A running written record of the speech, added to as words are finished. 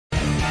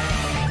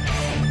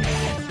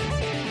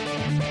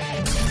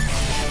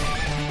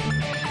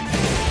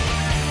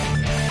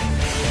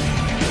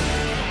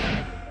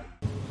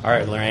All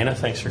right, Lorena,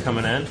 thanks for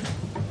coming in.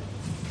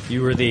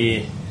 You were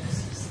the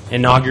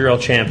inaugural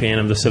champion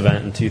of this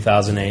event in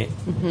 2008.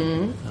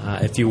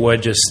 If you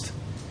would, just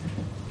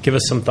give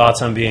us some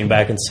thoughts on being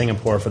back in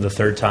Singapore for the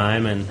third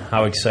time and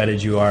how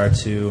excited you are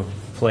to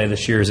play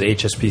this year's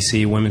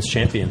HSBC Women's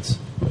Champions.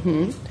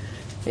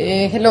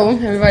 Hello,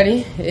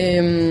 everybody.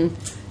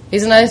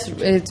 It's nice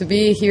to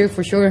be here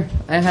for sure.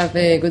 I have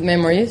good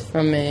memories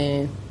from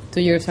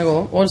 2 years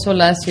ago. Also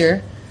last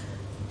year,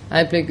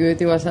 I played good.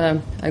 It was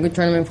a good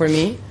tournament for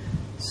me.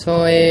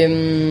 So,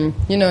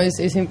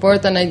 it's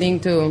important, I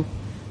think, to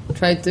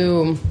try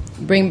to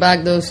bring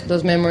back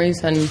those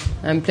memories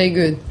and play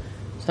good.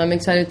 So I'm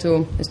excited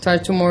to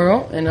start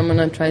tomorrow, and I'm going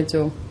to try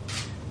to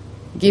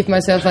give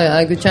myself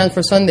a good chance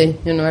for Sunday.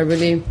 I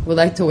really would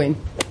like to win.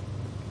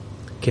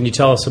 Can you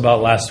tell us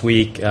about last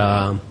week?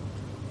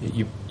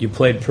 You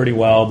played pretty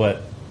well,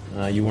 but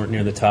you weren't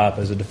near the top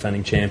as a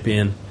defending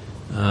champion.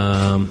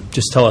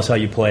 Just tell us how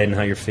you played and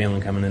how you're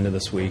feeling coming into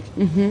this week.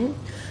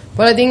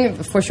 Well, I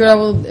think for sure I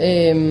would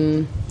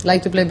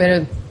like to play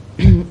better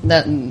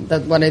than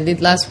what I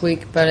did last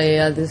week, but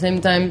at the same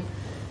time,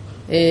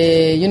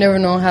 you never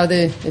know how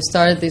the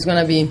start is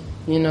going to be.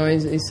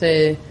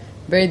 It's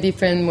very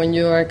different when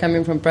you are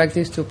coming from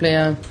practice to play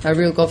a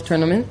real golf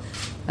tournament.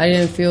 I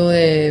didn't feel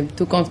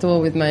too comfortable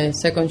with my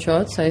second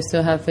shots. I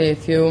still have a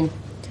few,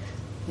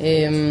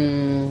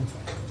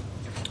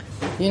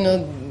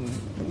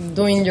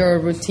 doing your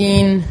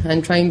routine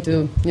and trying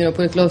to, put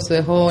it close to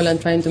the hole and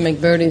trying to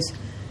make birdies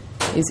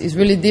is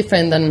really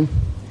different than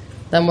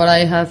what I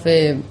have,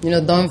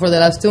 done for the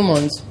last 2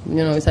 months.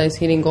 Besides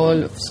hitting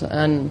golfs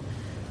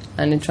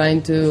and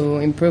trying to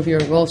improve your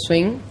golf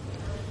swing.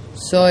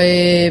 So,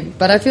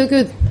 but I feel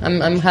good.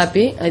 I'm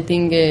happy. I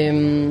think,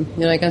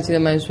 I can see that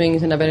my swing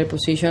is in a better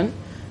position.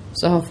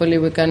 So hopefully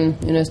we can,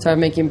 start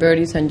making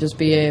birdies and just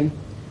be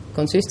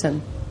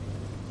consistent.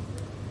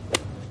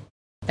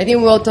 I think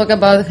we all talk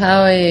about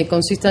how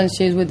consistent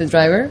she is with the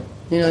driver.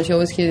 She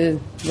always hit it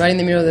right in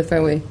the middle of the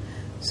fairway.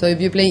 So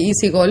if you play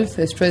easy golf,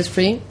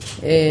 stress-free,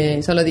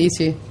 it's a lot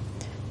easier.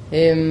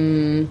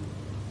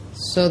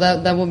 So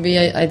that would be,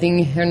 I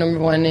think, her number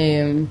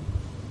one,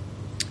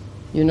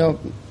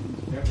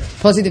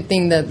 positive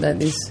thing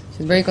that is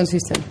she's very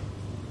consistent.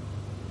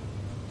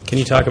 Can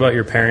you talk about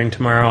your pairing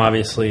tomorrow?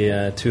 Obviously,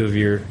 two of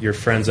your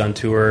friends on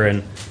tour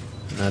and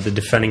the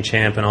defending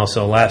champ and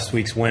also last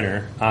week's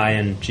winner, I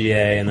and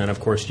GA, and then, of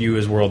course, you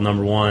as world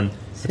number one.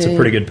 It's a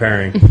pretty good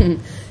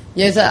pairing.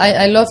 Yes,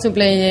 I love to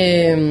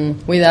play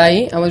with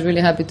I. I was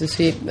really happy to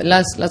see.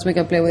 Last week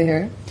I played with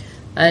her.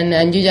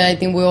 And Yuya, I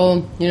think we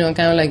all, kind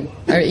of like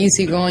are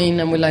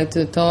easygoing and we like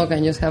to talk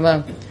and just have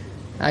a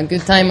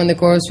good time on the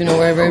course.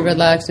 We're very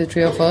relaxed, the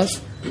three of us.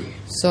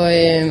 So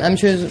I'm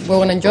sure we're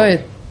going to enjoy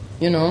it.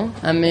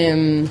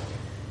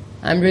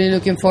 I'm really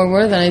looking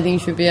forward, and I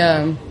think it should be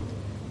a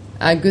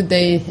good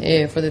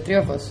day for the three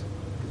of us.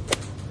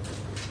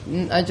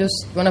 I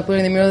just want to put it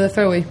in the middle of the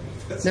fairway,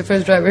 the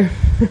first driver,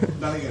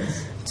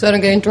 so I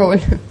don't get in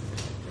trouble.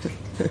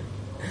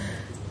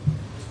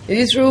 It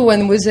is true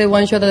when we say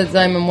one shot at a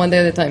time and one day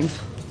at a time.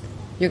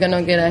 You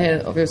cannot get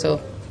ahead of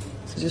yourself.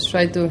 So just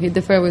try to hit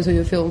the fairway so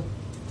you feel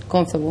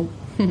comfortable.